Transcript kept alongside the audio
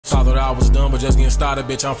Thought I was done, but just getting started,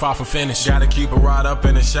 bitch, I'm far from finished. Gotta keep it right up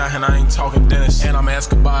in the shot, and I ain't talking Dennis. And I'm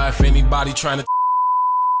asking by if anybody trying to.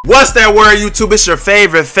 What's that word, YouTube? It's your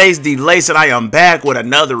favorite face, D-Lace, and I am back with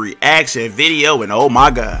another reaction video, and oh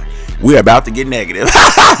my god, we are about to get negative.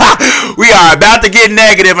 We are about to get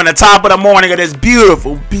negative on the top of the morning of this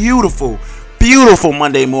beautiful, beautiful, beautiful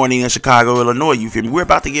Monday morning in Chicago, Illinois. You feel me? We're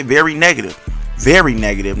about to get very negative. Very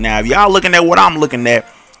negative. Now, if y'all looking at what I'm looking at,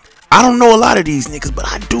 I don't know a lot of these niggas, but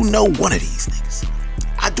I do know one of these niggas.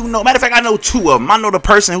 I do know. Matter of fact, I know two of them. I know the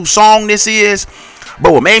person whose song this is.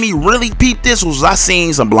 But what made me really peep this was I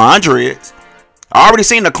seen some blonde dreads. I already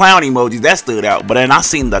seen the clown emojis. That stood out. But then I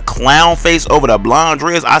seen the clown face over the blonde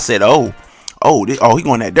dreads. I said, oh, he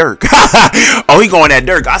going that Dirk. Oh, he going that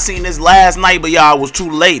Dirk. I seen this last night, but y'all, it was too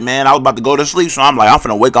late, man. I was about to go to sleep, so I'm like, I'm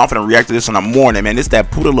finna wake up. I'm finna react to this in the morning, man. It's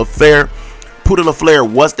that Pooda Laflair. Pooda Laflair,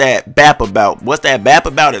 what's that bap about? What's that bap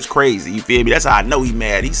about is crazy. You feel me? That's how I know he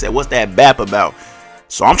mad. He said, what's that bap about?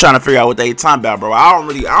 So I'm trying to figure out what they talking about, bro. I don't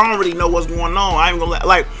really know what's going on. I ain't gonna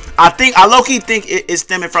like. I low-key think it's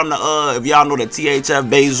stemming from the if y'all know the THF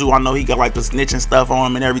Bezu. I know he got like the snitching stuff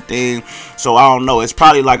on him and everything. So I don't know. It's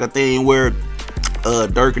probably like a thing where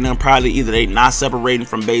Dirk and them probably either they not separating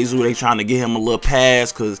from Bezu, they trying to get him a little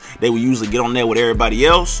pass because they would usually get on there with everybody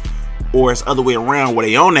else. Or it's other way around where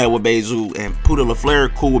they on that with Bezu and Pooda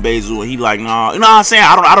Laflair cool with Bezu and he like, nah, you know what I'm saying?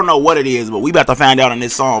 I don't know what it is, but we about to find out on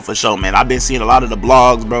this song for sure, man. I've been seeing a lot of the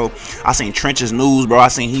blogs, bro. I seen Trench's news, bro. I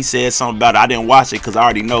seen he said something about it. I didn't watch it because I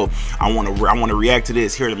already know I want to react to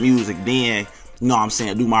this, hear the music, then you know what I'm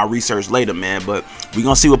saying, do my research later, man. But we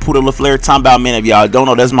gonna see what Pooda Laflair talking about, man. If y'all don't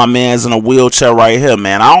know, that's my man's in a wheelchair right here,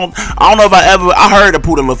 man. I don't know if I heard a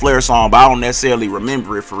Pooda Laflair song, but I don't necessarily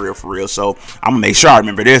remember it for real. So I'm gonna make sure I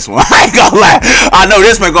remember this one. I ain't gonna lie. I know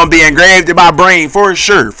this one gonna be engraved in my brain for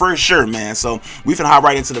sure, man. So we finna hop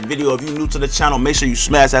right into the video. If you new to the channel, make sure you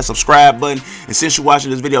smash that subscribe button. And since you're watching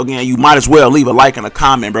this video again, you might as well leave a like and a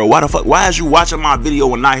comment, bro. Why is you watching my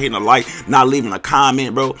video and not hitting a like, not leaving a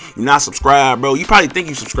comment, bro? You're not subscribed, bro. You probably think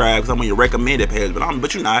you subscribe because I'm on your recommended page,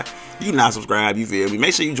 but you're not. You not subscribed, you feel me?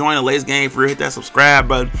 Make sure you join the latest game for real. Hit that subscribe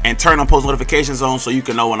button and turn on post notifications on so you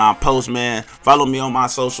can know when I post, man. Follow me on my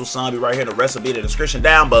social, son. Be right here. The rest will be in the description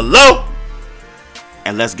down below.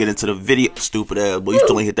 And let's get into the video. Stupid ass, but you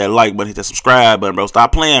still ain't hit that like button, hit that subscribe button, bro.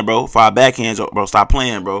 Stop playing, bro. 5 backhands, bro. Stop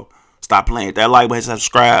playing, bro. Stop playing. Hit that like button, hit that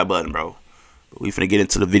subscribe button, bro. We finna get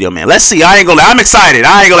into the video, man. Let's see. I ain't gonna lie. I'm excited.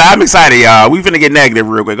 I'm excited, y'all. We finna get negative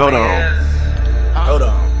real quick. Hold on. Hold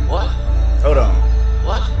on. What? Hold on.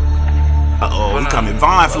 What? Uh-oh, he coming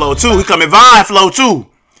Vine flow too. He coming Vine flow too.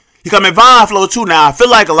 He coming Vine flow too. Now, I feel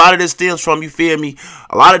like a lot of this stems from, you feel me?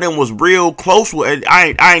 A lot of them was real close with,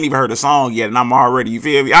 I ain't even heard the song yet, and I'm already, you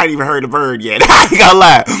feel me? I ain't even heard the bird yet. I ain't gonna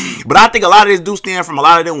lie. But I think a lot of this do stem from a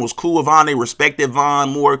lot of them was cool with Vine. They respected Vine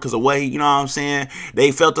more because of what he, you know what I'm saying?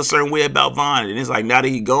 They felt a certain way about Vine. And it's like, now that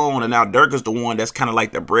he gone, and now Dirk is the one that's kind of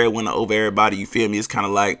like the breadwinner over everybody, you feel me? It's kind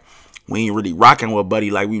of like, we ain't really rocking with Buddy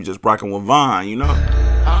like we was just rocking with Vine, you know?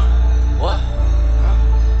 What?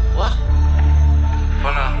 What?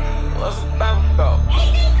 What's the Bible about?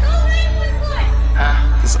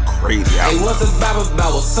 It's a crazy album. Hey, what's the Bible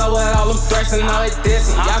about? What's up with all them threats and all that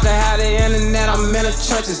dissing? Y'all can have the internet, I'm in the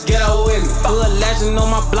trenches, get out with me. Put a legend on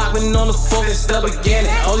my block, been on the fourth, it's the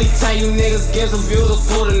beginning. Only time you niggas get some views, will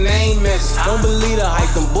pull the name mention. Don't believe the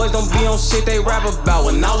hype, them boys don't be on shit they rap about.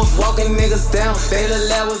 When I was walking niggas down, they the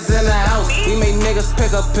levels in the house. We make niggas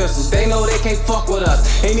pick up pistols, they know they can't fuck with us.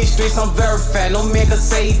 In these streets, I'm very fat, no man can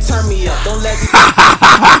say he turn me up. Don't let these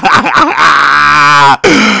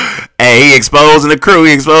Hey, he exposing the crew.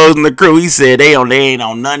 He said they ain't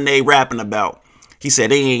on nothing they rapping about. He said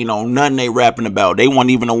they ain't on nothing they rapping about. They weren't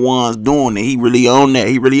even the ones doing it. He really on that.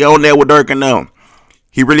 He really on that with Dirk and them.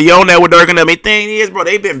 The thing is, bro,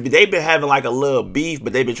 they've been having like a little beef,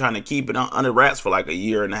 but they've been trying to keep it under wraps for like a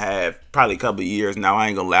year and a half, probably a couple of years now. I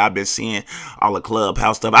ain't gonna lie, I've been seeing all the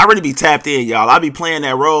Clubhouse stuff. I really be tapped in, y'all. I be playing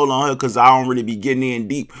that role on her because I don't really be getting in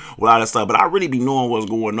deep with all that stuff, but I really be knowing what's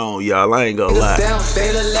going on, y'all. I ain't gonna lie.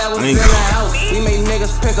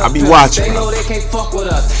 I be watching. They know they can't fuck with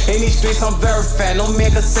us. In these streets, I'm very fat. No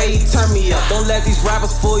man can say he turn me up. Don't let these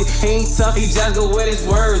rappers fool you. He ain't tough, he just go with his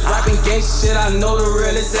words. Rapping gang shit, I know the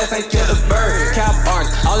realest ass ain't kill the bird. Cap arts,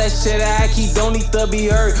 all that shit I keep don't need to be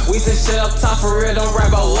heard. We send shit up top for real, don't rap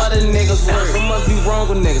about what the niggas words. What must be wrong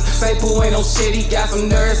with niggas? Say Pooh ain't no shit, he got some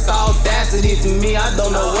nerves, audacity to me. I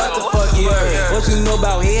don't know what the fuck he heard. What you know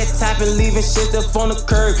about head tapping, leaving shit up on the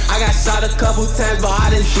curb? I got shot a couple times, but I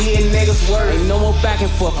done be in niggas word. Ain't no more back and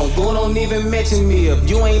forth, I'm going, don't even mention me. If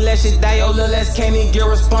you ain't let shit die, your little ass can't even get a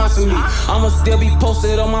response from me. I'ma still be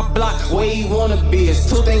posted on my block where you wanna be. It's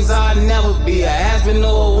two things I'll never be, a has been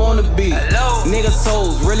or a wanna niggas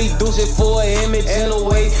hoes really do shit for an image in a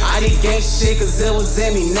way. I did gang shit cause it was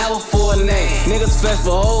in me, never for a name. Niggas flex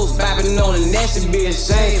for hoes, bapping on the net should be a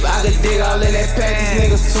shame. I could dig all in that pack, these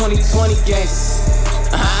niggas 2020 gangsters.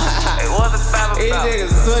 Hey, what's the battle These about? niggas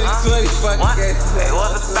 2020 fucking gangsters. Hey,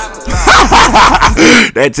 what's the battle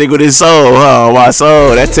about? That tickled his soul, huh? My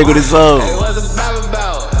soul. That tickled his soul. Hey, what's the battle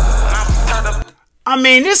about? I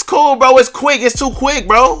mean, it's cool, bro. It's quick. It's too quick,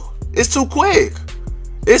 bro. It's too quick.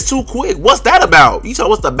 It's too quick. What's that about? You tell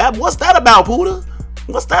what's the battle? What's that about, Pooda?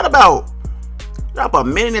 What's that about? Drop a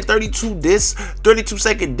minute and 32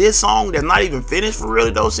 second diss song that's not even finished for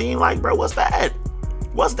real. Though, seem like, bro, what's that?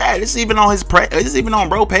 What's that? It's even on it's even on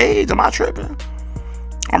bro page. Am I tripping?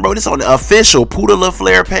 Bro, this on the official Pooda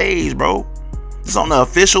Laflair page, bro. It's on the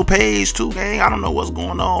official page too, gang. I don't know what's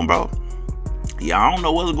going on, bro. Yeah, I don't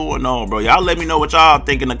know what's going on, bro. Y'all let me know what y'all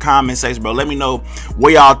think in the comment section, bro. Let me know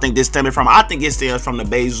where y'all think this stemming from. I think it stems from the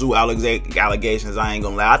Bezu allegations. I ain't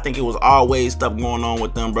gonna lie. I think it was always stuff going on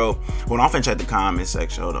with them, bro. Hold on, I'm finna check the comment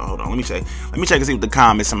section. Hold on. Let me check and see what the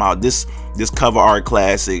comments about this cover art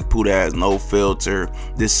classic. Pooda has no filter.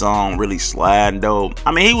 This song really sliding though.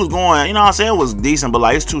 I mean, he was going, you know what I'm saying? It was decent, but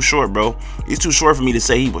like it's too short, bro. It's too short for me to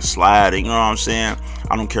say he was sliding. You know what I'm saying?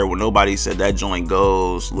 I don't care what nobody said. That joint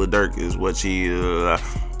goes. Lil Durk is what he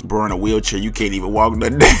bro in a wheelchair. You can't even walk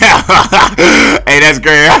nothing down. Hey, that's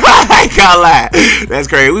crazy. I ain't gonna lie. That's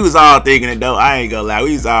crazy. We was all thinking it though. I ain't gonna lie.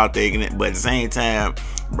 We was all thinking it, but at the same time,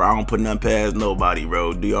 bro, I don't put nothing past nobody,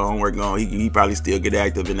 bro. Do your homework on. He probably still get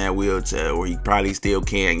active in that wheelchair, or he probably still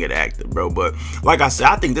can get active, bro. But like I said,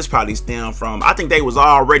 I think this probably stemmed from. I think they was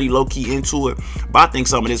already low key into it, but I think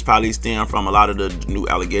some of this probably stemmed from a lot of the new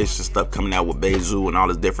allegations stuff coming out with Bezu and all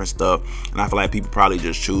this different stuff. And I feel like people probably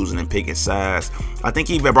just choosing and picking sides. I think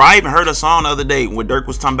bro, I even heard a song the other day when Durk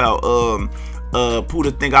was talking about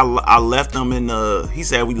Pooda think I left them in he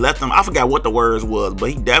said we left them. I forgot what the words was,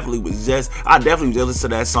 but I definitely was just listening to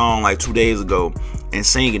that song like 2 days ago and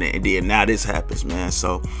singing it, and then now this happens, man.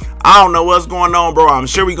 So I don't know what's going on, bro. I'm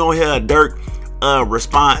sure we gonna hear a Durk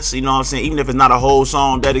response, you know what I'm saying? Even if it's not a whole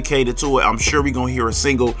song dedicated to it, I'm sure we gonna hear a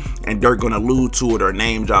single and Durk gonna allude to it or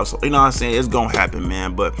name drop. So you know what I'm saying? It's gonna happen,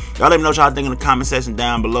 man. But y'all let me know what y'all think in the comment section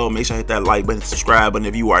down below. Make sure you hit that like button, subscribe button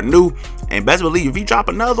if you are new, and best believe if you drop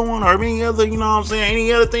another one or any other, you know what I'm saying,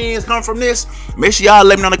 any other things come from this, make sure y'all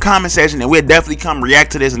let me know in the comment section, and we'll definitely come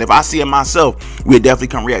react to this. And if I see it myself, we'll definitely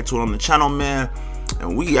come react to it on the channel, man.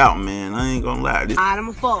 And we out, man. I ain't gonna lie. I'm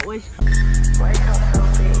a fault with.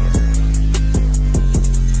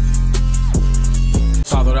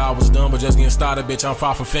 I thought I was done, but just getting started, bitch, I'm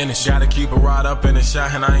far from finished. Gotta keep it right up in the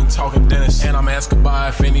shot, and I ain't talking Dennis. And I'm asking by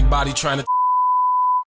if anybody trying to